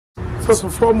first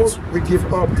and foremost, we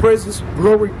give our praises,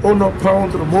 glory, honor, power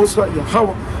unto the Most High,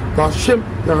 Yahweh, Ba'ashem,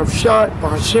 Yahavshai,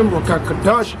 Ba'ashem,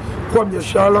 Rakakadash, Kwam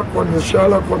Yashala, Kwam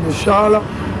Yashala, Kwam Yashala.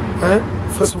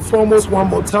 First and foremost, one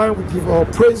more time, we give our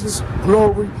praises,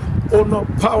 glory, honor,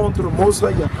 power unto the Most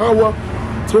High,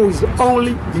 Yahweh, through His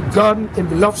only begotten and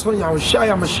beloved Son,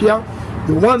 Yahushua Mashiach,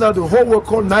 the one that the whole world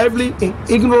called naively and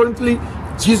ignorantly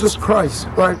Jesus Christ,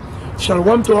 right?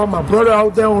 Shalom to all my brother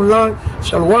out there online.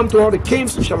 Shalom to all the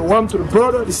kings. Shalom to the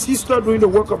brother, the sister doing the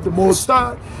work of the Most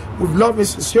High with love and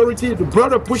sincerity. The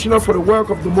brother pushing up for the work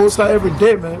of the Most High every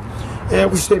day, man. And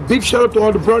we say big shout out to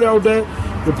all the brother out there.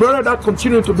 The brother that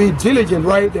continue to be diligent,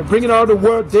 right? They're bringing out the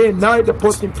word day and night. They're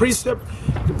posting precept.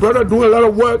 The brother doing a lot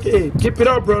of work. Hey, keep it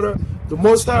up, brother. The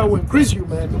Most High will increase you,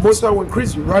 man. The Most High will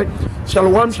increase you, right?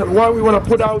 Shalom, shalom. We want to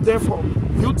put out there for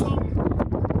YouTube.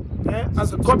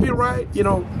 As a copyright, you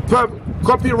know,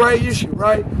 copyright issue,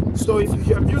 right? So if you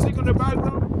hear music in the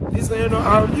background, this is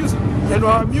our music.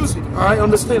 Our music. I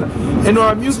understand that.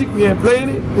 Our music, we ain't playing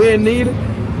it, we ain't need it.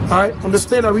 I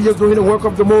understand that we just doing the work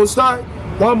of the Most High.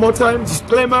 One more time,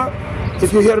 disclaimer.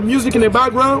 If you hear the music in the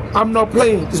background, I'm not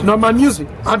playing. It's not my music.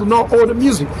 I do not own the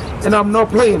music, and I'm not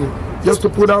playing it. Just to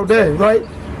put out there, right?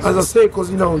 As I say, because,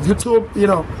 you know, YouTube, you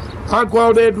know, I go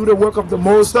out there, do the work of the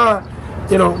Most High.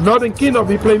 You know, Northern Kingdom,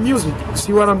 we play music.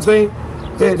 See what I'm saying?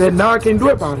 Yeah, then now I can do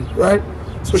about it, right?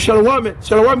 So Shalom, man.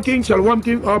 Shalom King, Shalom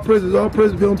King. All praises be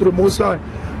unto the Most High.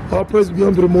 All praises be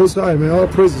unto the Most High, man. All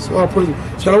praises, all praises.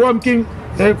 Shalom King.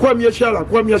 And Kwam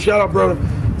Yashala, brother.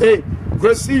 Hey,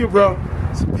 great to see you, bro.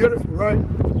 It's beautiful, right?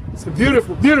 It's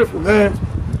beautiful, beautiful, man.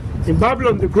 In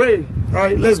Babylon the Great,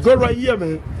 right? Let's go right here,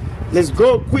 man. Let's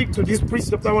go quick to this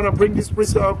precept. I want to bring this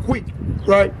precept out quick,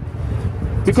 right?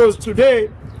 Because today,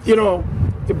 you know,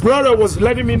 the brother was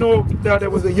letting me know that there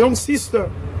was a young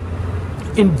sister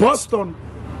in Boston,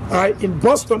 right? In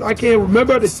Boston, I can't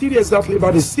remember the city exactly,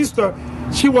 but the sister,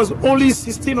 she was only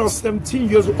 16 or 17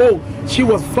 years old. She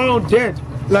was found dead,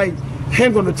 like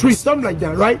hanged on a tree, something like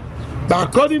that, right? But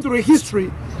according to the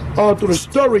history or to the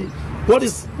story,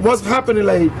 what's happening,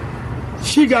 like,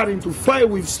 she got into fight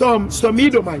with some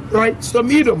Edomite, right?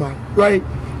 Some Edomite, right?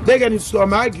 They got into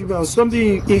some argument or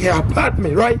something in her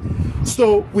apartment, right?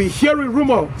 So we hearing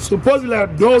rumor, supposedly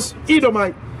that those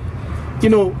Edomite, you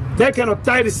know, they kind of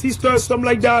tie the sister, something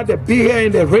like that, they beat her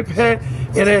and they rape her,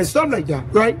 and then something like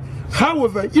that, right?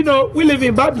 However, you know, we live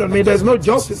in Babylon, man, there's no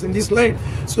justice in this land.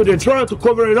 So they're trying to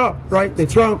cover it up, right? They're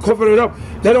trying to cover it up.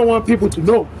 They don't want people to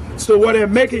know. So what they're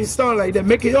making it sound like, they're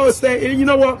making, oh, say, and you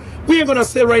know what? We ain't gonna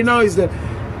say right now is a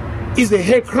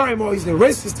hate crime or is a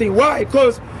racist thing. Why?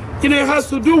 Because, you know, it has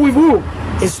to do with who?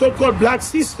 A so-called black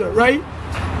sister, right?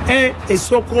 And a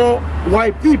so-called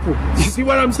white people. You see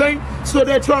what I'm saying? So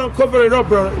they're trying to cover it up,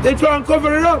 brother. They're trying to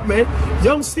cover it up, man.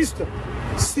 Young sister,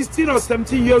 16 or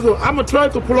 17 years old. I'm going to try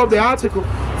to pull up the article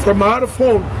from my other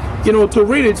phone, you know, to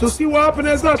read it, to see what happened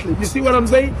exactly. You see what I'm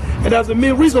saying? And that's the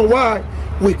main reason why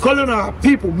we're calling our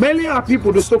people, mainly our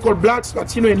people, the so-called blacks,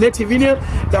 Latino, and Native Indian,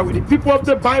 that with the people of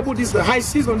the Bible, this is the high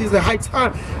season, this is the high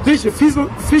time. This is the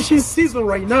fishing season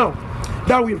right now.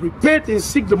 That we repent and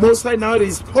seek the Most High now that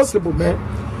it's possible, man.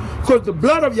 Because the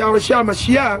blood of Yahushua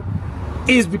Mashiach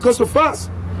is because of us.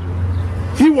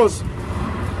 He was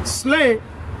slain,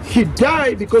 he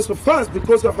died because of us,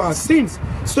 because of our sins,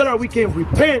 so that we can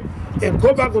repent and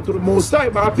go back unto the Most High.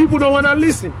 But our people don't want to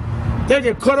listen. They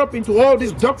get caught up into all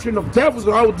this doctrine of devils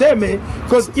out there, man.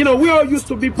 Because, you know, we all used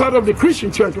to be part of the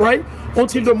Christian church, right?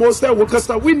 Until the Most High woke us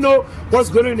up. We know what's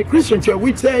going on in the Christian church.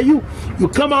 We tell you, you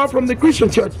come out from the Christian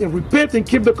church and repent and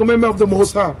keep the commandment of the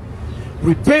Most High.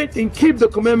 Repent and keep the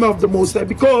commandment of the Most High,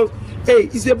 because, hey,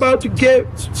 it's about to get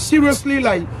seriously,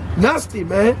 like, nasty,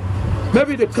 man.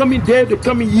 Maybe the coming day, the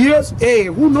coming years, hey,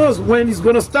 who knows when it's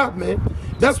going to stop, man.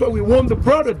 That's why we want the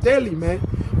brother daily, man.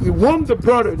 We want the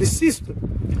brother, the sister.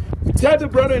 We tell the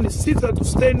brother and the sister to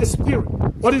stay in the spirit.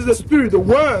 What is the spirit? The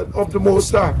word of the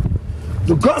Most High.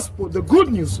 The gospel, the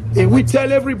good news. And we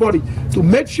tell everybody to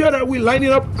make sure that we line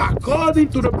it up according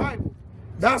to the Bible.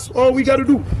 That's all we got to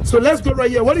do. So let's go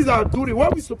right here. What is our duty?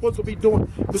 What are we supposed to be doing?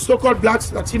 The so-called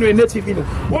blacks, Latino, and Native Indian.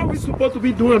 What are we supposed to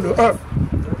be doing on the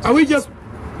earth? Are we just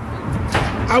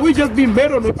being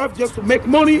made on the earth just to make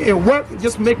money and work?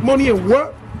 Just make money and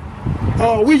work? Or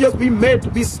are we just being made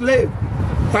to be slaves?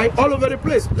 Right? All over the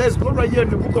place. Let's go right here in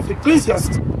the book of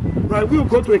Ecclesiastes. Right? We'll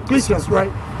go to Ecclesiastes,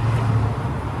 right?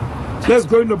 Let's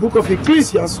go in the book of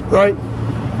Ecclesiastes, right?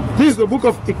 This is the book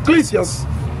of Ecclesiastes.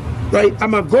 Right,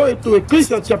 I'm going to go into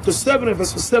Ecclesiastes chapter 7 and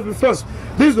verse 7 first.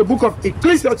 This is the book of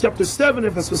Ecclesiastes chapter 7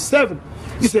 and verse 7.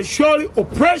 It says, surely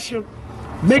oppression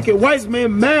make a wise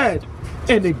man mad,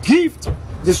 and a gift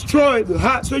destroy the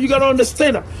heart. So you got to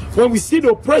understand that when we see the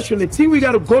oppression, the thing we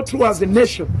got to go through as a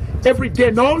nation every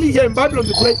day, not only here in Babylon,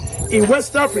 in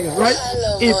West Africa, right?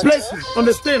 In places,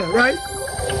 understand that,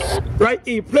 right? Right?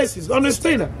 In places,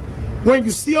 understand that. When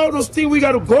you see all those things we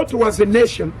got to go through as a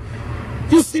nation,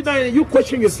 you sit down and you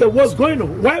question yourself, what's going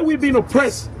on? Why are we being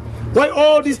oppressed? Why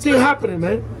all these things happening,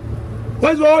 man?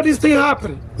 Why is all these things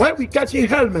happening? Why we catching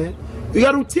hell, man? You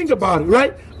got to think about it,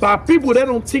 right? But people, they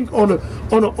don't think on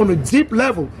a deep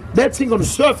level. They think on the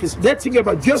surface. They think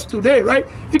about just today, right?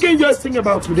 You can't just think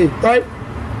about today, right?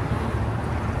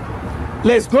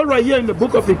 Let's go right here in the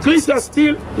book of Ecclesiastes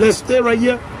still. Let's stay right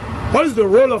here. What is the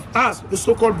role of us, the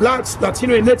so-called blacks,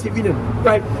 Latino, and Native Indian,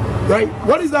 right? Right?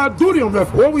 What is our duty on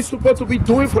earth? What are we supposed to be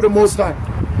doing for the Most High?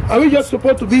 Are we just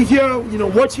supposed to be here, you know,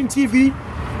 watching TV,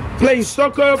 playing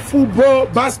soccer, football,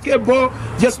 basketball,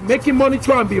 just making money,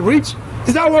 trying to be rich?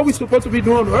 Is that what we're supposed to be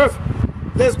doing on earth?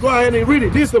 Let's go ahead and read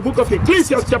it. This is the book of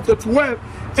Ecclesiastes chapter 12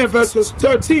 and verses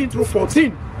 13 through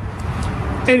 14.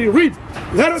 And it reads,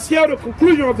 let us hear the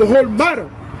conclusion of the whole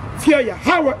matter. Fear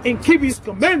Yahweh and keep his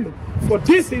commandment, for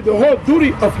this is the whole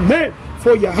duty of man.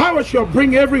 For Yahweh shall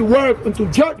bring every work unto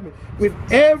judgment with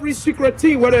every secret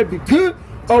thing, whether it be good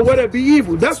or whether it be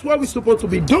evil. That's what we're supposed to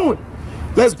be doing.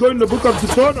 Let's go in the book of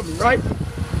Deuteronomy, right?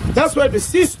 That's why the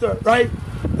sister, right?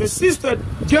 The sister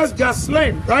just got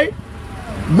slain, right?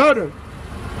 Murdered.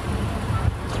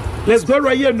 Let's go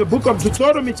right here in the book of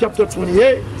Deuteronomy chapter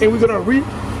 28, and we're going to read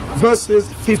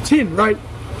verses 15, right?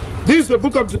 This is the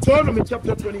book of Deuteronomy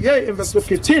chapter 28 and verse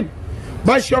 15.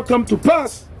 But it shall come to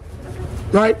pass,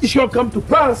 right? It shall come to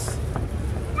pass.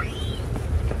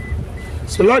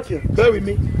 So like here, bear with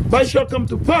me. But it shall come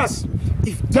to pass,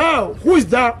 if thou, who is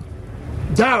thou?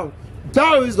 Thou.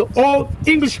 Thou is the old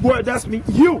English word, that's me,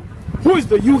 you. Who is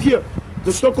the you here?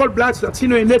 The so-called blacks,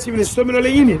 Latino, and Native, and Seminole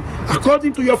Indian.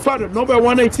 According to your father, number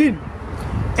 118.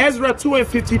 Ezra 2 and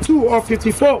 52 or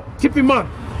 54. Keep in mind,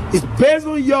 it's based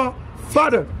on your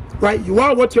father, right? You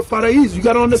are what your father is. You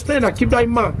got to understand that. Keep that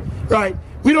in mind, right?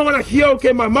 We don't want to hear,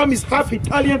 okay, my mom is half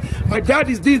Italian, my dad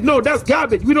is this. No, that's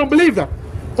garbage. We don't believe that,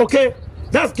 okay?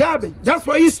 That's garbage. That's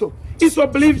for Esau. Esau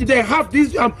believes they have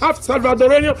this, I'm half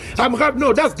Salvadorian, I'm half,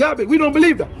 no, that's garbage. We don't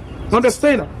believe that.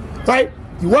 Understand that, right?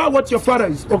 You are what your father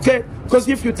is, okay? Because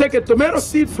if you take a tomato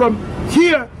seed from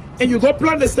here and you go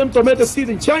plant the same tomato seed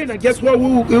in China, guess what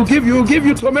we'll give you? We'll give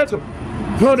you tomato.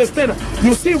 You understand that?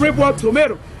 You see ripple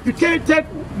tomato. You can't take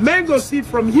mango seed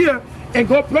from here and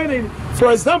go plant it,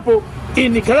 for example,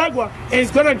 in Nicaragua, and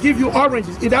it's going to give you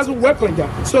oranges. It doesn't work like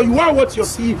that. So you are what you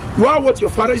see, you are what your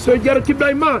father is, so you got to keep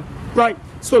that in mind, right?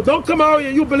 So don't come out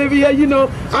and you believe, yeah, you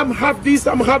know, I'm half this,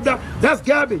 I'm half that. That's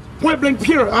garbage. Point blank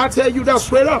period. I tell you that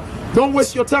straight up. Don't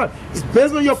waste your time. It's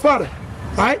based on your father,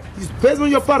 right? It's based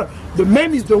on your father. The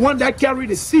man is the one that carried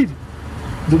the seed.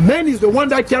 The man is the one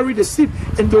that carried the seed.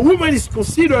 And the woman is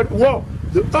considered what?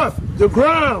 The earth, the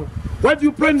ground. Where do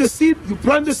you plant the seed? You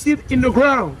plant the seed in the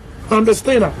ground.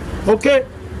 Understand that? Okay?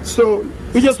 So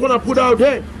we just want to put out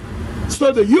there.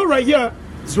 So the you right here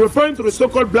is referring to the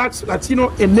so-called blacks, Latino,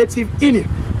 and Native Indian.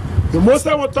 The Most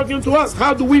High was talking to us.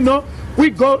 How do we know? We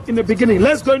go in the beginning.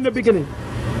 Let's go in the beginning.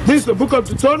 This is the book of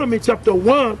Deuteronomy chapter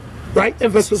 1, right?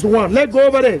 And verses 1. Let's go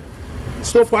over there.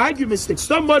 So for argument's sake,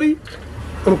 somebody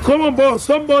on a common board,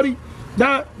 somebody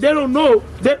that they don't know,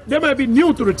 they might be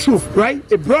new to the truth,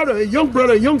 right? A brother, a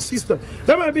young sister,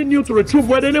 they might be new to the truth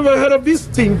where they never heard of this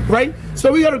thing, right?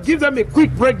 So we got to give them a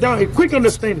quick breakdown, a quick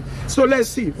understanding. So let's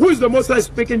see. Who is the Most High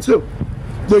speaking to?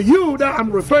 The you that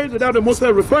I'm referring to, that the Most High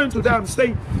referring to, that I'm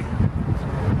saying,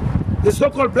 the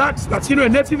so-called blacks, Latino,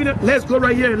 and Native Indian. Let's go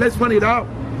right here and let's find it out.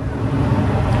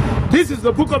 This is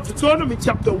the book of Deuteronomy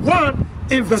chapter 1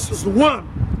 and verses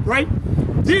 1, right?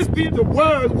 This be the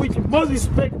word which Moses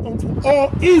spake unto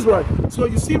all Israel. So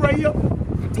you see right here,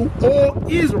 to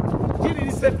all Israel. He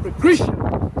didn't say to the Christian.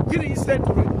 He didn't say to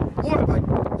the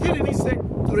Moabite. He didn't say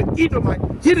to the Edomite.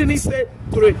 He didn't say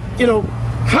to the,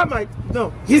 Hamite.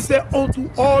 No, he said unto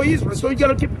all Israel. So you got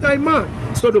to keep that in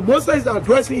mind. So the Most High is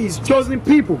addressing his chosen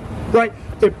people, right?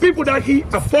 The people that he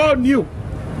afar knew.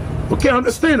 Okay,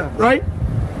 understand that, right?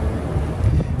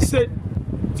 He said,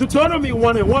 Deuteronomy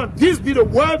 1 and 1, this be the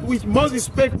word which Moses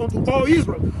spake unto all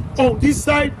Israel on this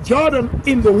side Jordan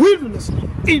in the wilderness,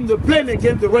 in the plain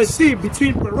against the Red Sea,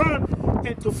 between Paran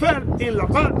and Tophel, and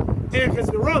Laban, and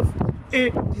Hazeroth,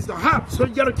 and Zahab. So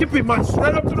you got to keep in mind,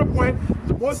 straight up to the point,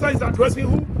 the Most High is addressing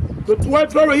who? The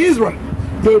 12 tribes of Israel.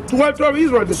 The 12 tribes of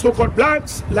Israel, the so-called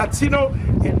blacks, Latino,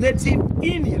 and Native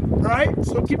Indian, right?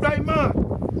 So keep that in mind,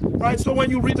 right? So when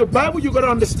you read the Bible, you got to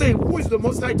understand who is the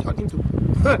Most High talking to.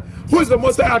 Who is the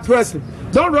Most High addressing?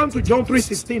 Don't run to John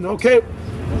 3:16, okay?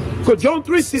 Because John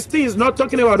 3:16 is not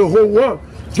talking about the whole world.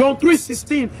 John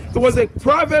 3:16, it was a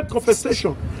private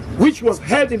conversation which was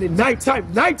held in the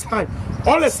nighttime.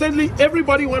 All of a sudden,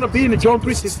 everybody want to be in the John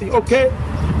 3:16, okay?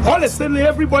 All of a sudden,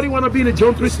 everybody want to be in the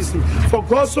John 3:16. For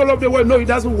God so loved the world. No, it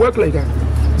doesn't work like that.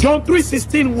 John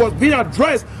 3:16 was being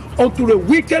addressed unto the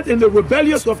wicked and the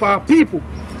rebellious of our people,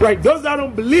 right? Those that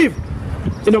don't believe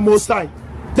in the Most High.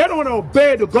 They don't want to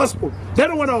obey the gospel. They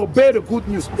don't want to obey the good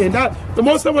news. And that the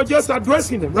Most High was just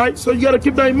addressing them, right? So you got to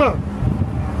keep that in mind.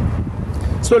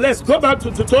 So let's go back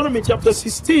to Deuteronomy chapter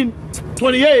 16,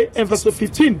 28 and verse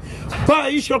 15.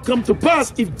 But it shall come to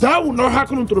pass, if thou wilt not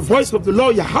hearken unto the voice of the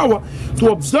Lord Yahweh, to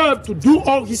observe, to do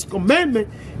all his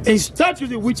commandments and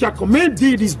statutes which I command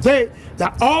thee this day,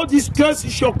 that all these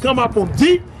curses shall come upon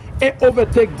thee and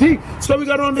overtake thee. So we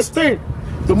got to understand.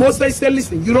 The Most High said,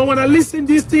 listen, you don't want to listen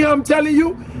to this thing I'm telling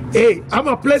you? Hey, I'm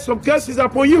going to place some curses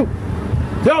upon you.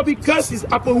 There will be curses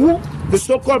upon who? The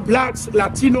so-called blacks,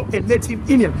 Latino, and Native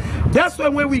Indian. That's why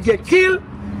when we get killed,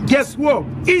 guess what?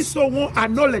 Esau won't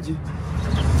acknowledge it.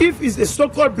 If it's a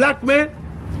so-called black man,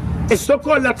 a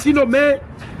so-called Latino man,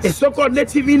 a so-called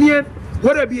Native Indian,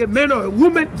 whether it be a man or a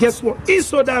woman, guess what?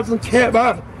 Esau doesn't care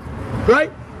about it.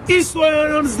 Right? Esau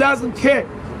doesn't care.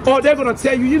 Or they're going to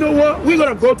tell you, you know what? We're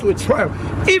going to go to a trial.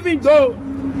 Even though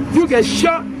you get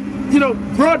shot, you know,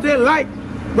 broad daylight,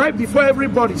 right before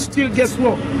everybody, still guess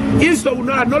what? Esau will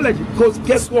not acknowledge it, because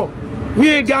guess what? We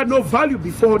ain't got no value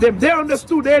before them. They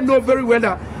understood, they know very well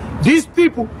that these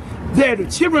people, they're the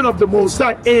children of the Most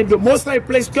High, and the Most High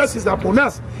placed curses upon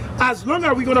us. As long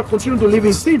as we're going to continue to live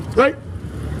in sin, right?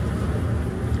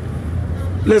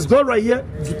 Let's go right here.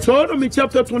 Deuteronomy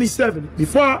chapter 27.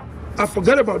 Before I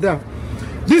forget about that.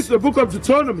 This is the book of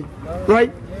Deuteronomy,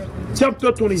 right?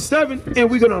 Chapter 27, and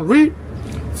we're going to read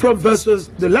from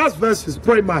the last verses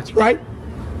pretty much, right?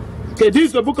 Okay, this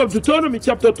is the book of Deuteronomy,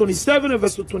 chapter 27 and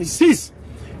verse 26.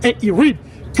 And you read,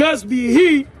 cursed be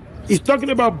he, he's talking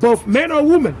about both men or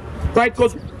women, right?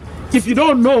 Because if you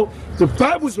don't know, the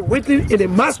Bible is written in a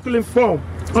masculine form,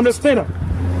 understand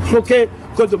that? Okay,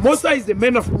 because the Most High is the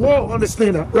man of war,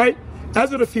 understand that, right?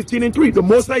 Exodus 15:3, the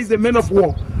Most High is the man of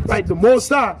war, right? The Most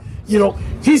High, you know,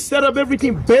 he set up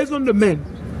everything based on the men,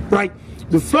 right?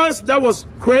 The first that was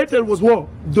created was what?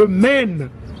 The man.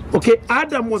 Okay,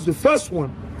 Adam was the first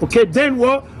one. Okay, then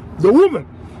what? The woman.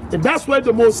 And that's why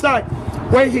the Most High,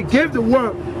 when he gave the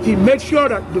word, he made sure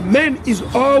that the man is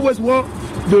always what?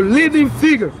 The leading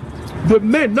figure. The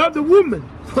man, not the woman.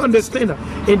 Understand that?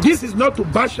 And this is not to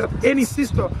bash at any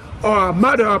sister or a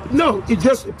mother up. No, it's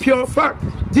just a pure fact.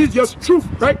 This is just truth,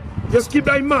 right? Just keep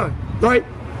that in mind, right?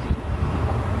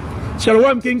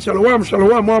 Shalom, King, shalom,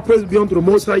 shalom. More praise be unto the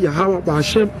Most High, Yahweh,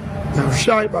 Ba'ashem,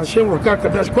 Yahushai, Ba'ashem,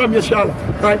 Rakakadash, Kwam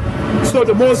Yashala, right? So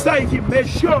the Most High, he made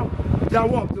sure that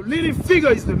what? The leading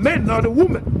figure is the man, not the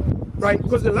woman, right?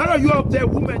 Because a lot of you out there,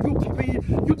 women,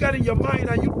 you got in your mind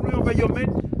and you rule over your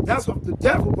men. That's of the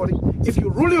devil, buddy. If you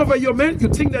rule over your men, you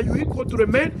think that you're equal to the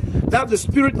man, that's the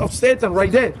spirit of Satan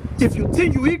right there. If you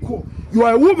think you're equal, you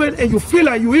are a woman and you feel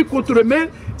like you're equal to the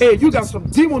man, hey, you got some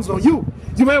demons on you.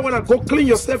 You might want to go clean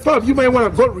yourself up. You might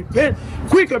want to go repent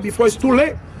quicker before it's too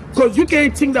late. Because you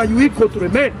can't think that you're equal to the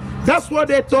man. That's what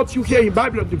they taught you here in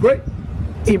Babylon the Great.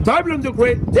 In Babylon the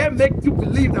Great, they make you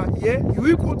believe that, yeah, you're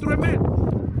equal to the man.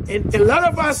 And a lot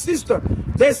of our sisters,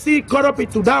 they see caught up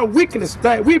into that weakness.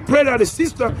 That we pray that the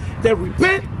sister, they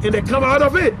repent and they come out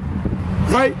of it.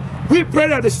 Right? We pray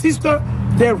that the sister,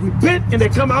 they repent and they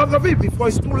come out of it before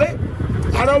it's too late.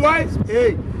 Otherwise,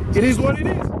 hey, it is what it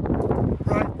is.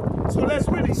 Right? So let's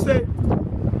really say,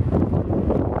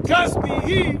 cursed be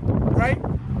he, right?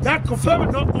 That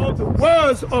confirmeth not all the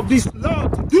words of this law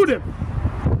to do them.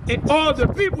 And all the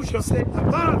people shall say,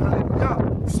 Amen,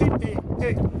 hallelujah. You see,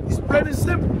 hey, it's plain and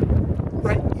simple.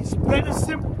 Right? It's plain and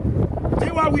simple.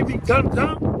 That's why we've been gunned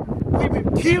down, we've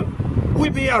been killed,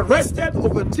 we've been arrested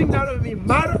over things that don't even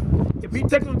matter, and been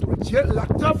taken to jail,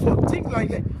 locked up for things like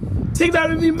that. Things that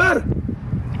don't even matter.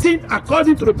 Things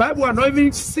according to the Bible are not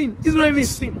even sin. It's not even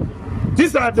sin.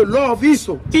 These are the law of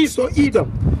Esau,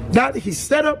 Edom, that he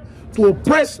set up to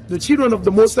oppress the children of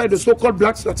the Most High, the so-called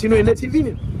blacks, Latino, and Native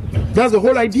Indian. That's the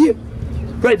whole idea.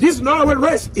 Right? This is not our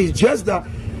rest. It's just that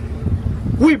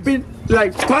we've been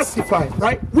like pacified,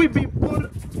 right? We've been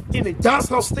put in a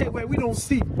docile state where we don't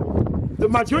see. The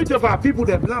majority of our people,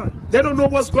 they're blind. They don't know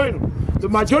what's going on. The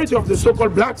majority of the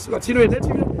so-called blacks, Latino, and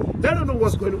Native Indian, they don't know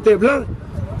what's going on. They're blind.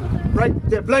 Right?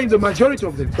 They're blind, the majority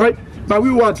of them, right? But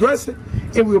we will address it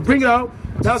and we will bring it out.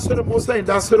 That's the Most High and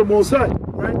that's the Most High,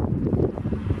 right?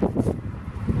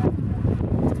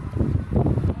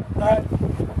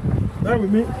 Right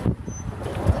with me.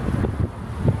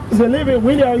 It's a living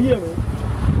windy out here, man.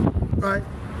 Right?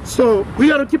 So we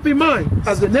got to keep in mind,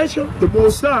 as a nation, the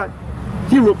Most High,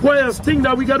 He requires things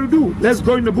that we got to do. Let's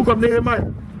go in the book of Nehemiah.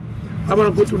 I'm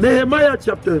going to go to Nehemiah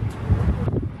chapter.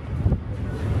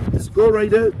 Let's go right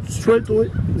there, straight to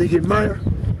it. Nehemiah,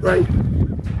 right?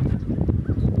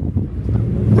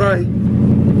 Right.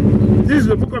 This is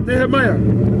the book of Nehemiah.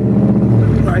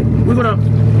 Right. We're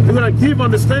gonna give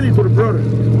understanding to the brother.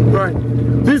 Right.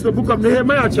 This is the book of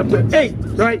Nehemiah chapter 8.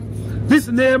 Right. This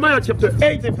is Nehemiah chapter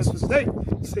 8 and verse 8.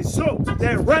 It says, so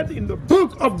they read in the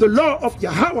book of the law of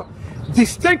Yahweh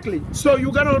distinctly. So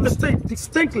you gotta understand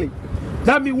distinctly.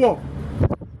 That means what?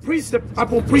 Precept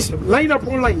upon precept, line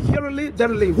upon line, here a lane,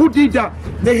 there a lane. Who did that?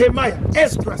 Nehemiah,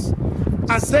 Esdras,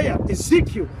 Isaiah,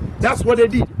 Ezekiel. That's what they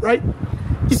did, right?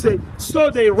 He said, so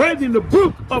they read in the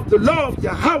book of the law of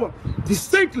Yahweh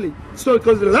distinctly. So,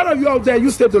 because a lot of you out there, you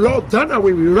said the Lord done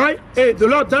away with, right? Hey, the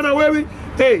Lord done away with.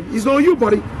 Hey, it's on you,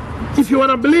 buddy. If you want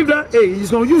to believe that, hey,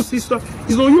 it's on you, sister.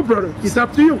 It's on you, brother. It's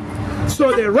up to you.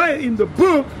 So they read in the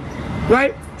book,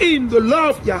 right, in the law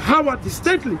of Yahweh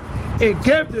distinctly, and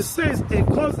gave the saints and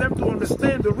caused them to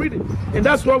understand the reading. And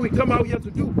that's what we come out here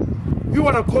to do. You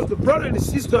want to cause the brother and the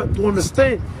sister to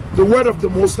understand the word of the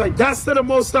Most High. That's the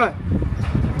Most High.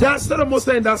 That's the Most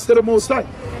High, and that's the Most High.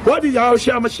 What did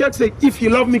Yahushua HaMashiach say? If you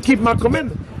love me, keep my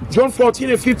commandment. John 14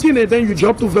 and 15, and then you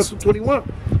jump to verse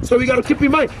 21. So we got to keep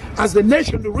in mind, as a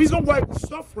nation, the reason why we're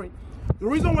suffering, the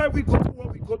reason why we go through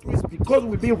what we go through is because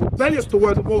we're being rebellious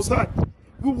toward the Most High.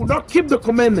 We will not keep the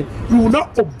commandment. We will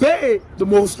not obey the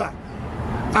Most High.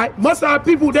 Most of our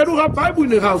people, they don't have Bible in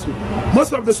the house.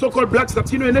 Most of the so-called blacks,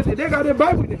 Latino, and everything, they got their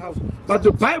Bible in the house. But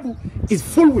the Bible is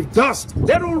full with dust.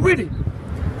 They don't read it.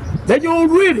 They don't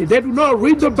read it. They do not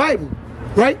read the Bible.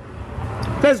 Right?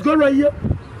 Let's go right here.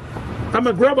 I'm going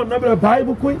to grab another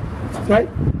Bible quick. Right?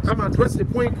 I'm going to address the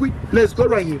point quick. Let's go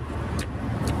right here.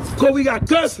 Because we got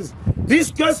curses.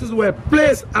 These curses were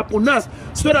placed upon us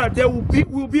so that they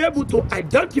will be able to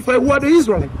identify who are the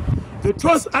Israelites. The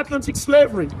transatlantic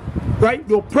slavery, right?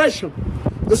 The oppression,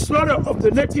 the slaughter of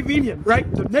the Native Indian,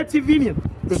 right? The Native Indian,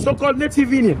 the so-called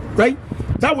Native Indian, right?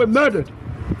 That were murdered.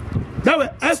 That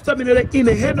were exterminated in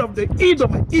the hand of the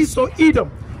Edom, Esau Edom.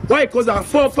 Why? Because our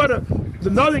forefather, the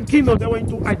northern kingdom, they were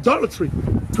into idolatry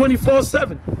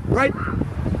 24/7, right?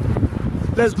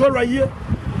 Let's go right here.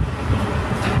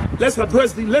 Let's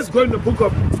address the, let's go in the book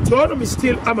of Deuteronomy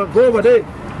still. I'm going to go over there.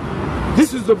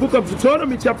 This is the book of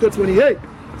Deuteronomy chapter 28.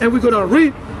 And we're going to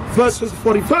read verses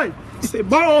 45. He said,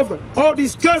 moreover, all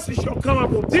these curses shall come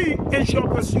upon thee and shall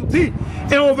pursue thee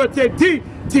and overtake thee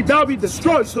till thou be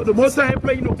destroyed. So the Most High ain't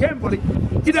playing no game, buddy.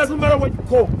 It doesn't matter what you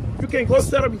call. You can go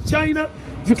set up in China.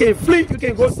 You can flee. You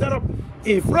can go set up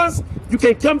in France. You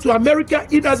can come to America.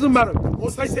 It doesn't matter. The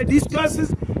Most High said these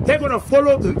curses, they're going to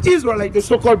follow the Israelites, the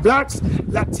so-called blacks,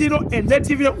 Latino, and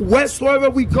Native,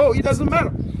 wheresoever we go. It doesn't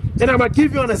matter. And I'm going to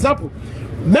give you an example.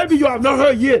 Maybe you have not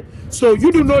heard yet. So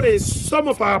you do know there's some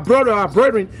of our brothers, our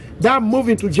brethren, that are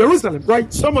moving to Jerusalem,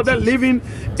 right? Some of them living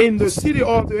in the city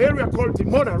or the area called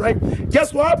Dimona, right?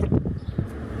 Guess what happened?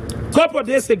 A couple of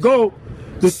days ago,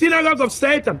 the synagogue of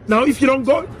Satan. Now, if you don't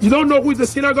go, you don't know who is the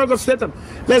synagogue of Satan.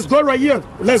 Let's go right here.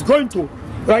 Let's go into,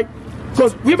 right?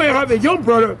 Because we may have a young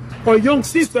brother or a young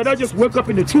sister that just woke up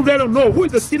in the truth. They don't know who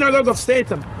is the synagogue of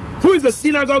Satan. Who is the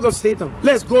synagogue of Satan?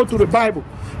 Let's go to the Bible.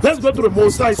 Let's go to the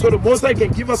Most High so the Most High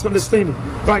can give us understanding.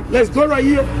 Right, let's go right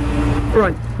here.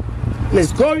 Right,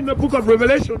 let's go in the book of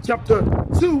Revelation chapter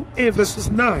 2 and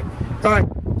verses 9. Right,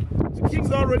 the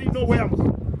kings already know where I'm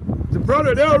going. The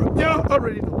brother, they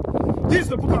already know. This is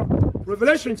the book of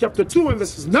Revelation chapter 2 and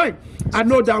verses 9. I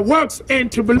know that works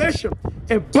and tribulation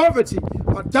and poverty,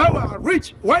 but thou art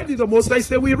rich. Why did the Most High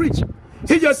say we rich?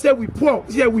 He just said we poor.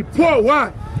 He said we poor.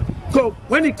 Why? Because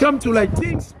when it comes to like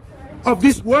things of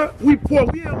this world, we poor.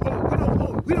 We don't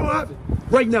own it. We don't have it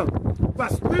right now.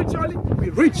 But spiritually, we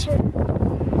rich.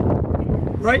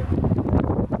 Right?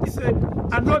 He said,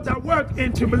 I know that work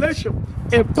and tribulation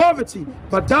and poverty,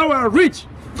 but thou art rich.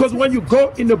 Because when you go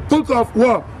in the book of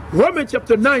Romans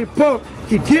chapter 9, Paul,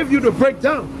 he gave you the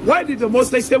breakdown. Why did the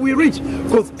Most High say we rich?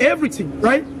 Because everything,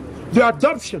 right? The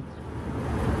adoption,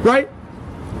 right?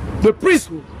 The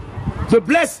priesthood, the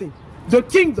blessing, the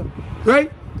kingdom,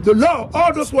 right? The law,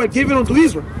 all those were given unto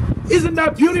Israel. Isn't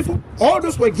that beautiful? All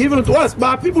those were given unto us, but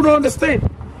our people don't understand.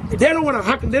 They don't want to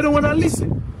hearken, they don't want to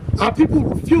listen. Our people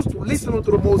refuse to listen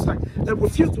unto the Most High. They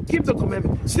refuse to keep the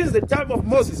commandment. Since the time of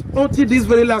Moses until this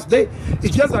very last day,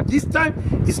 it's just at this time,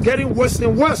 it's getting worse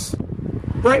and worse.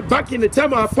 Right? Back in the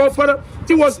time of our forefather,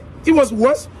 it was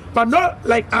worse, but not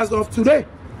like as of today.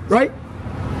 Right?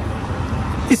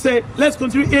 He said, let's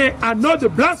continue here. I know the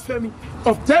blasphemy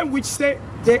of them which say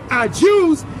they are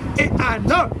Jews and are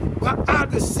not, but are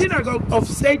the synagogue of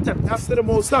Satan. That's the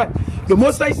Most High. The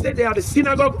Most High said they are the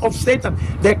synagogue of Satan.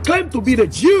 They claim to be the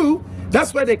Jew.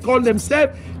 That's why they call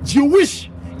themselves Jewish.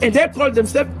 And they call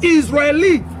themselves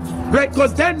Israelite. Right?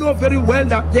 Because they know very well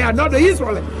that they are not the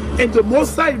Israelites. And the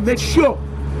Most High makes sure.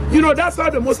 You know, that's how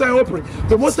the Most High operates.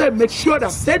 The Most High makes sure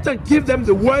that Satan gives them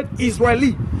the word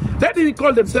Israelite. They didn't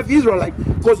call themselves Israelite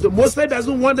because the Most High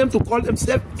doesn't want them to call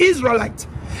themselves Israelite.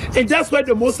 And that's why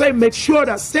the Most High makes sure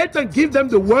that Satan gives them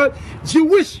the word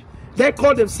Jewish. They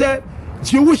call themselves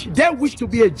Jewish. They wish to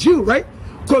be a Jew, right?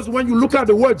 Because when you look at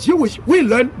the word Jewish, we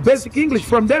learn basic English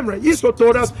from them, right? Esau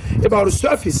told us about the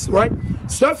surface, right?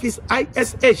 Surface,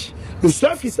 ISH. The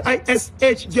surface,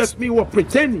 ISH just means what?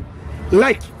 Pretending.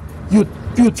 Like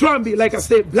you try and be, like I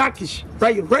said, blackish,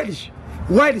 right? Reddish,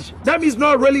 whitish. That means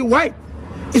not really white.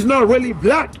 It's not really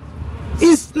black.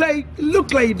 It's like,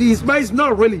 look like this, but it's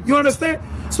not really. You understand?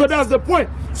 So that's the point.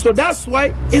 So that's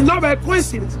why it's not by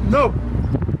coincidence. No.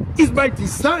 It's by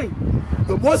design.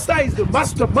 The Most High is the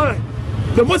mastermind.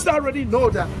 The Most High already know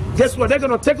that. Guess what? They're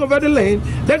going to take over the land.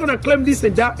 They're going to claim this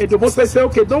and that. And the Most High say,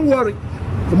 okay, don't worry.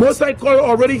 The Most High called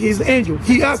already his angel.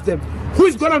 He asked them, who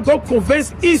is going to go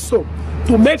convince Esau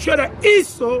to make sure that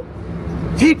Esau,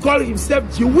 he called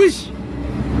himself Jewish.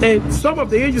 And some of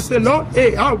the angels said, Lord,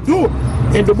 hey, I'll do it.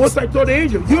 And the Most High told the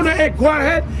angel, you know, hey, go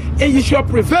ahead and you shall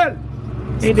prevail.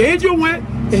 And the angel went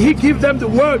and he gave them the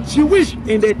word Jewish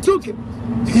and they took it.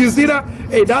 You see that?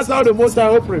 Hey, that's how the Most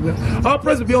High operates, man. All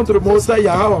praise be unto the Most High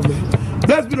Yahweh, man.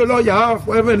 Blessed be the Lord Yahweh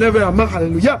forever and ever. Amen.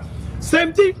 Hallelujah.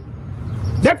 Same thing.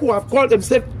 They could have called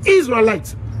themselves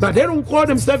Israelites, but they don't call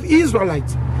themselves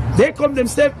Israelites. They call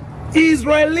themselves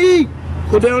Israelite.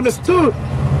 So they understood.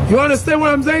 You understand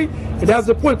what I'm saying? And that's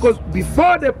the point. Because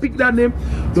before they picked that name,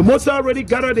 the Most High already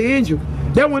gathered the angel.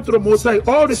 They went to the Most High,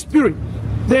 all the spirit.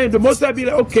 Then the Most High be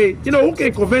like, okay, you know, who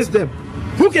can convince them?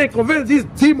 Who can convince this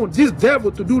demon, this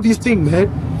devil to do this thing, man?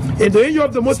 And the angel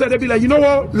of the Most High, they be like, you know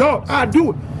what, Lord, I'll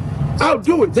do it. I'll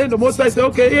do it. Then the Most High say,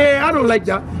 okay, yeah, I don't like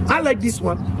that. I like this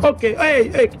one. Okay,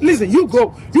 hey, listen, you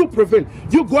go. You prevail.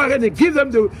 You go ahead and give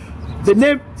them the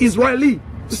name Israeli.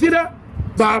 You see that?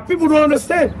 But people don't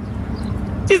understand.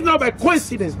 It's not by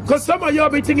coincidence. Because some of y'all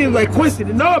be thinking it's by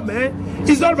coincidence. No, man.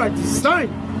 It's not by design.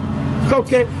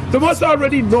 Okay? The Most High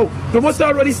already know. The Most High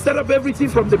already set up everything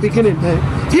from the beginning,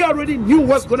 man. He already knew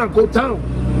what's going to go down.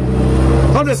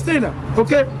 Understand that?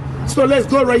 Okay? So let's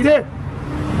go right there.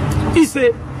 He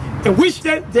said, in which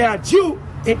they are Jew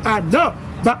and are not,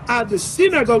 but are the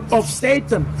synagogue of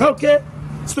Satan. Okay?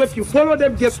 So if you follow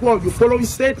them, guess what? You follow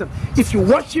Satan. If you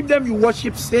worship them, you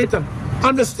worship Satan.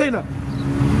 Understand that?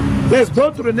 Let's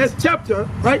go to the next chapter,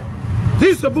 right?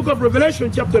 This is the book of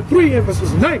Revelation, chapter 3 and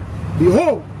verses 9.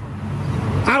 Behold,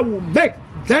 I will make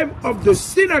them of the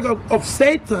synagogue of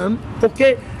Satan,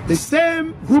 okay, the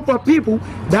same group of people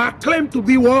that claim to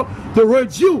be what? The real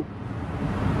Jew.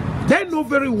 They know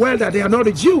very well that they are not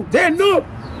a Jew. They know.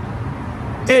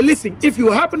 Hey, listen, if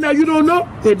you happen that you don't know,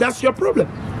 hey, that's your problem.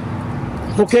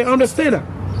 Okay, understand that?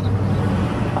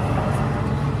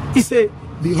 He said,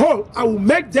 behold, I will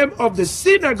make them of the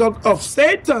synagogue of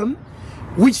Satan,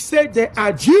 which said they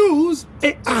are Jews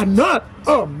and are not.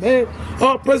 Oh, man.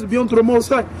 Oh, praise be unto the Most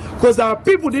High. Because our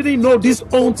people didn't know this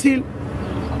until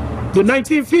the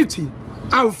 1950.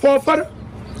 Our forefather,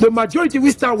 the majority,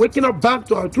 we start waking up back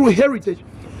to our true heritage.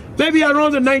 Maybe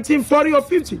around the 1940 or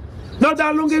 50. Not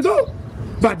that long ago.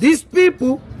 But these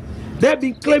people, they've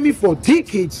been claiming for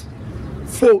decades,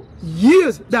 for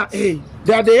years, that, hey,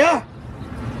 there they are.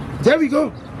 There we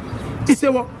go. He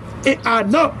said, well, they are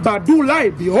not, but do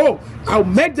lie. Behold, I'll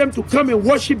make them to come and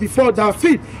worship before thy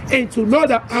feet, and to know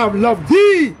that I have loved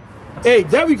thee. Hey,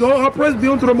 there we go. All praise be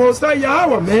unto the Most High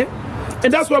Yahweh, man.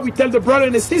 And that's what we tell the brother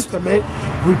and the sister, man.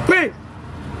 Repent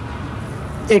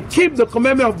and keep the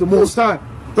commandment of the Most High,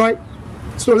 right?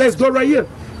 So let's go right here.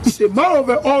 He said,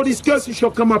 moreover, all these curses shall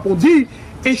come upon thee,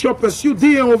 and shall pursue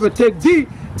thee and overtake thee,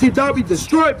 till thou be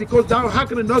destroyed, because thou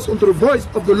hearkenest not unto the voice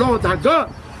of the Lord thy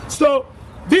God. So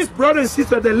these brothers and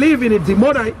sisters, they live in a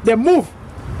demonic, they move.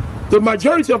 The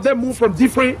majority of them move from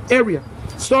different areas.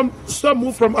 Some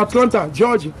move from Atlanta,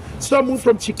 Georgia. Some move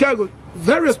from Chicago,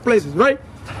 various places, right?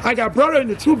 I got brother in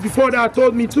the truth before that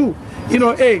told me too. You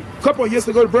know, hey, a couple of years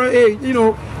ago, brother, hey, you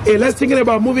know, hey, let's thinking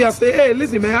about moving. I say, hey,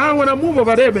 listen, man, I don't want to move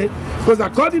over there, man. Because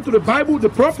according to the Bible, the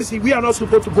prophecy, we are not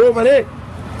supposed to go over there,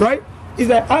 right? It's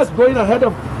like us going ahead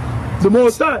of the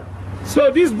Most High. So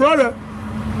this brother,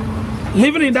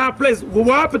 living in that place, what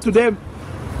happened to them?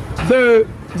 The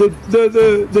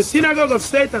synagogue of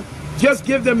Satan just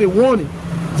gave them a warning.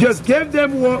 Just gave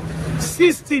them what?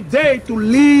 60 days to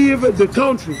leave the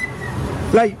country.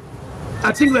 Like,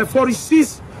 I think like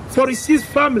 46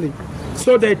 family.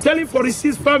 So they're telling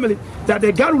 46 family that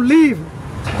they got to leave.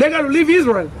 They got to leave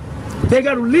Israel. They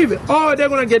got to leave it, or they're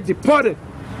going to get deported.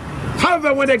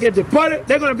 However, when they get deported,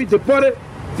 they're going to be deported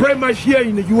pretty much here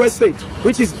in the USA,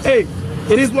 which is, hey,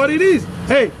 it is what it is.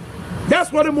 Hey,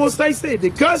 that's what the Most High said. The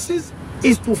curses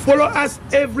is to follow us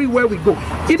everywhere we go.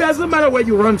 It doesn't matter where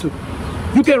you run to.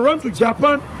 You can run to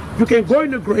Japan. You can go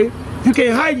in the grave. You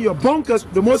can hide in your bunkers.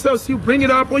 The Most High will still bring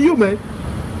it up on you, man.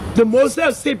 The Most High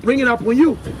will still bring it up on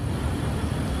you.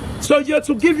 So just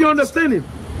to give you understanding,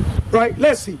 right?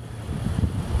 Let's see.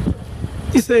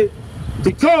 He said,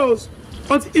 because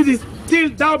it is till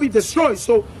thou be destroyed.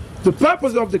 So the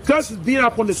purpose of the curse is being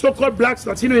upon the so-called blacks,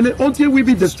 Latino, until we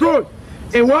be destroyed.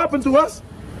 And what happened to us?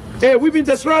 We've been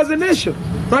destroyed as a nation,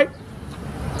 right?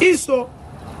 Esau,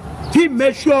 he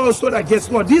made sure also that, guess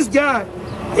what? This guy,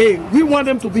 we want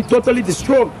them to be totally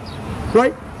destroyed,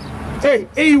 right?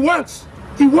 He works.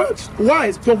 He works.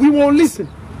 Why? Because we won't listen.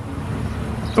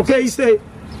 Okay, he said,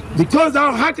 because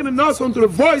thou hearkenest not unto the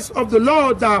voice of the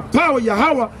Lord, thy power,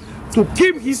 Yahweh, to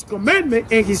keep his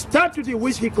commandment and his statute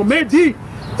which he commanded thee.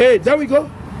 There we go.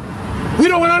 We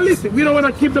don't want to listen. We don't want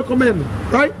to keep the commandment,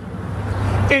 right?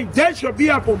 And that shall be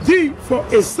upon thee for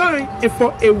a sign and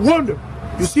for a wonder.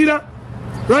 You see that?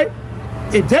 Right?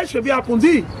 And that shall be upon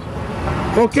thee.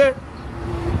 Okay?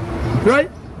 Right?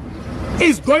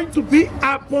 It's going to be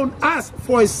upon us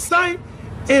for a sign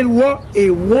and what a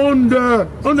wonder.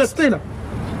 Understand that?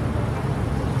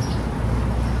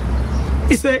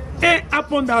 He said, and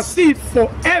upon thy seed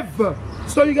forever.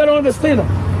 So you got to understand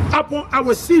that. Upon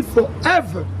our seed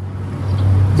forever.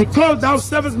 Because thou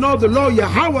servest not the Lord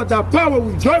Yahweh, thy power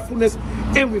with joyfulness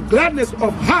and with gladness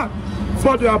of heart,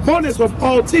 for the abundance of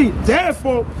all things.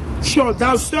 Therefore shalt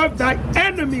thou serve thy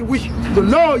enemy, which the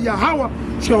Lord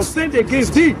Yahweh shall send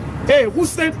against thee. Who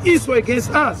sent Esau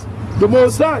against us? The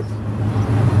Most High.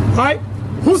 Right?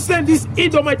 Who sent this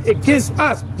Edomite against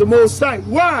us? The Most High.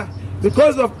 Why?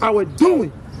 Because of our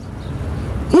doing.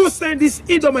 Who sent this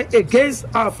Edomite against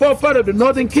our forefather, the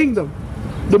northern kingdom?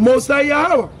 The Most High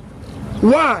Yahweh.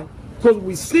 Why? Because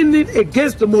we sinned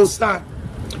against the Most High.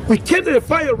 We came to the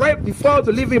fire right before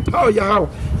the living power of Yahweh.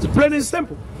 It's plain and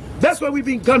simple. That's why we've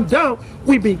been gunned down.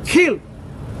 We've been killed.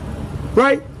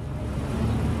 Right?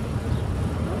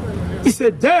 He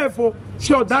said, therefore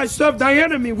shall thou serve thy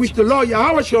enemy, which the Lord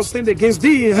Yahweh shall send against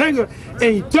thee in hunger, and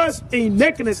in thirst, and in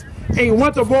nakedness, and in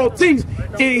want of all things.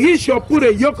 And he shall put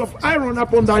a yoke of iron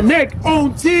upon thy neck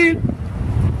until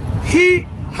he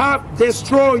have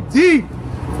destroyed thee.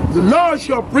 The Lord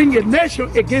shall bring a nation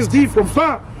against thee from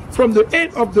far, from the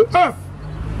end of the earth,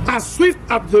 as swift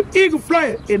as the eagle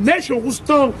flieth, a nation whose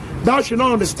tongue thou shalt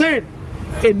not understand,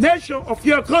 a nation of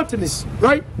your countenance,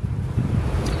 right?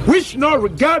 Which not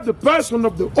regard the person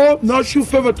of the old, nor show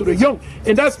favor to the young.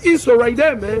 And that's Esau right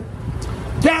there, man.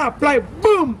 That apply,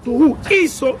 boom, to who?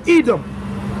 Esau, Edom.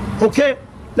 Okay?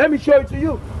 Let me show it to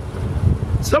you.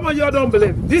 Some of y'all don't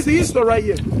believe. This is Esau right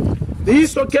here. The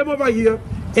Esau came over here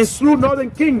and slew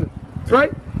northern kingdom,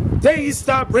 right? Then he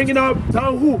start bringing up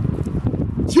down who?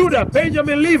 Judah,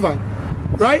 Benjamin, Levi,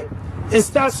 right? And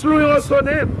start slewing also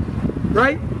them,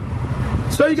 right?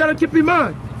 So you gotta keep in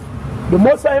mind, the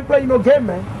Most High ain't playing no game,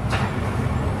 man.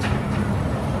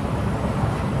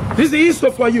 This is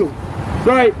Esau for you,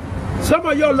 right? Some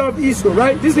of y'all love Esau,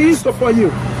 right? This is Esau for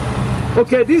you.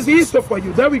 Okay, this is Esau for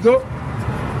you. There we go.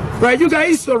 Right, you got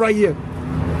Esau right here.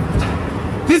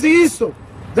 This is Esau.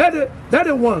 That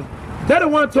the one. That the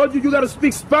one told you gotta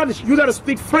speak Spanish, you gotta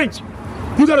speak French,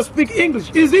 you gotta speak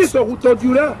English. It's Esau who told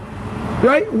you that.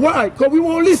 Right? Why? Because we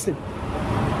won't listen.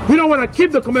 We don't want to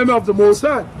keep the commandment of the Most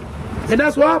High. And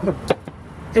that's what happened.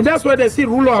 And that's why they see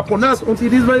ruler upon us until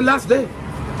this very last day.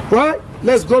 Right?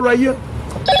 Let's go right here.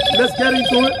 Let's get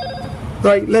into it.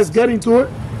 Right? Let's get into it.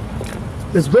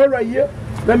 Let's go right here.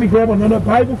 Let me grab another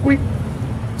Bible quick.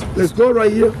 Let's go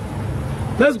right here.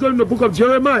 Let's go in the book of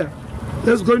Jeremiah.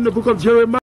 Let's go in the book of Jeremiah.